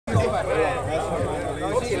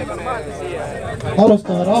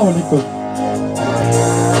Alustame rahulikult.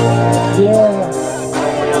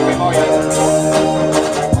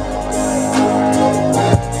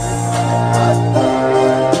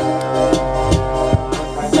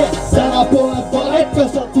 Täna pole vahet,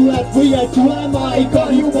 kas sa tuled või ei tule, ma ei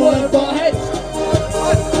kahju, pole vahet.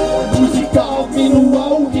 Muusika on minu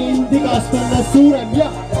auhind, igast õnnest suurem ja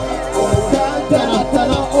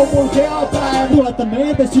täna on mul hea päev. Tuletan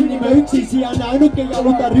meelde, sünnime üksi, siiani ainuke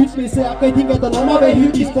jaluta rütmis, eakaid hinged on oma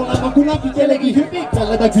veehütis, pole ma kunagi kellegi hüpik.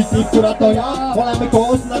 Jälle ta kütib, kurat on jaa, oleme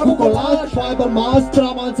koos nagu kollaž, vahepeal maas,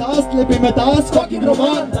 draama on saast, lepime taas, fucking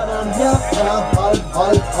romaan. Täna on hea,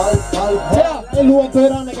 halb, hea, elu on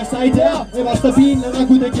pöörane, kas sa ei tea, ebastabiilne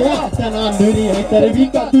nagu te tea. Täna on nüri, heiteri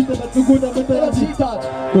vikalt, ütleb, et kui ta mõtleb siitad.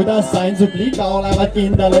 Kuidas sain su plika, olevat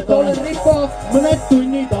kindel, et olen ripo. Mõned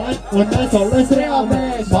tunnid olen õnnes olles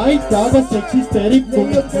reamees. Ma ei tea, kas eksisteerib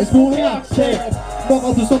mul, kes mu heaks teeb.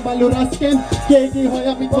 Vabadus on palju raskem, keegi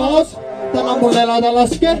hoiab mind vaos. Täna mul elada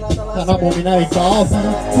laske, täna mu minevik kaob.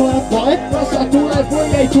 Pole vahet, kas sa tuled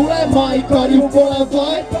või ei tule, ma ei karju, pole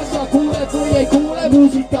vahet, kas sa kuuled või ei kuule.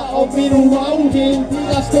 Muusika on minu auhind,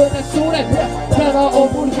 igast õnnest suurem. Täna on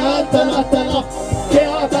mul hääl, täna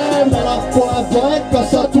hea päev. Täna pole vahet, kas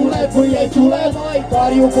sa tuled või ei tule, ma ei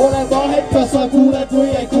karju, pole vahet, kas sa kuuled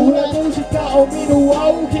või ei kuule. Muusika on minu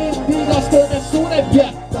auhind, igast õnnest suurem.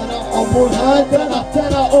 Täna on mul hääl,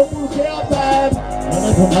 täna on mul hea päev.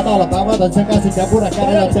 Mõned on nädalapäevad on segasid ja pure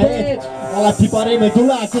käed teed. Alati parim ei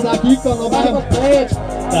tule, kedagi ikka on vähemalt teed.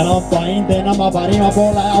 Täna on pain, teen oma parima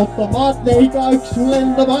poole automaatne, igaüks sul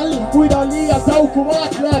enda all. Kui ta liialt auku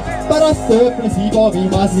vaatleb, pärast tööpresiiva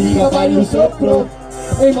viimasi iga palju sõpru.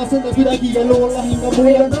 Ei ma senda kuidagi elu olla hinga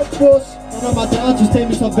mul on õppus. Täna ma tean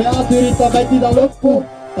süsteemis on vead, üritan vältida lõppu.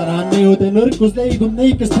 Täna on mõjude nõrkus leidnud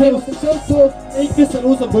neid, kes teosteks sõltub. Neid, kes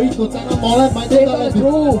elus on võitnud, täna ma olen, ma ei tee talle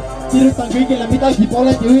truu. Kirjutan kõigile midagi,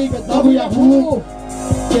 polegi õiget nagu ja huu.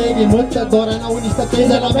 Keegi mõtleb toorena, unistab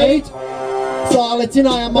teisena meid. Sa oled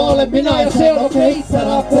sina ja ma olen mina ja see on okei.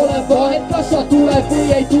 Täna pole vahet, kas sa tuled või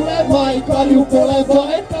ei tule, ma ei karju, pole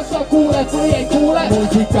vahet, kas sa kuuled või ei kuule.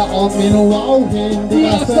 Muusika on minu auhind,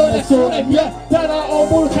 igast õnnest suurem. Täna on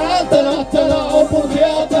mul hääl, täna on mul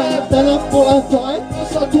hea päev. Täna pole vahet,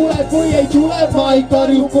 kas sa tuled või ei tule, ma ei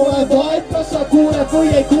karju, pole vahet, kas sa kuuled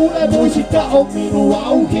või ei kuule. Muusika on minu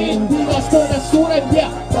auhind, igast õnnest suurem.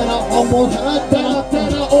 Täna on mul hääl,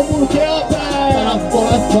 täna on mul hea päev. Täna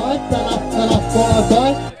pole vahet, täna pole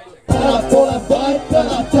vahet, täna pole vahet,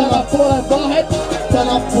 täna pole vahet,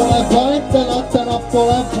 täna pole vahet, täna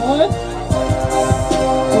pole vahet,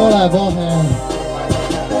 pole vahet.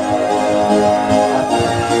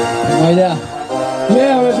 Ma ei tea.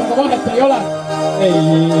 Ühesõnaga vahet ei ole. Ei.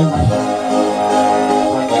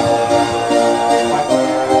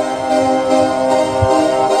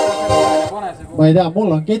 Ma ei tea,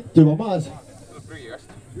 mul on kett juba maas.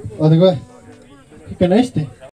 Vaata kohe, kõik on hästi.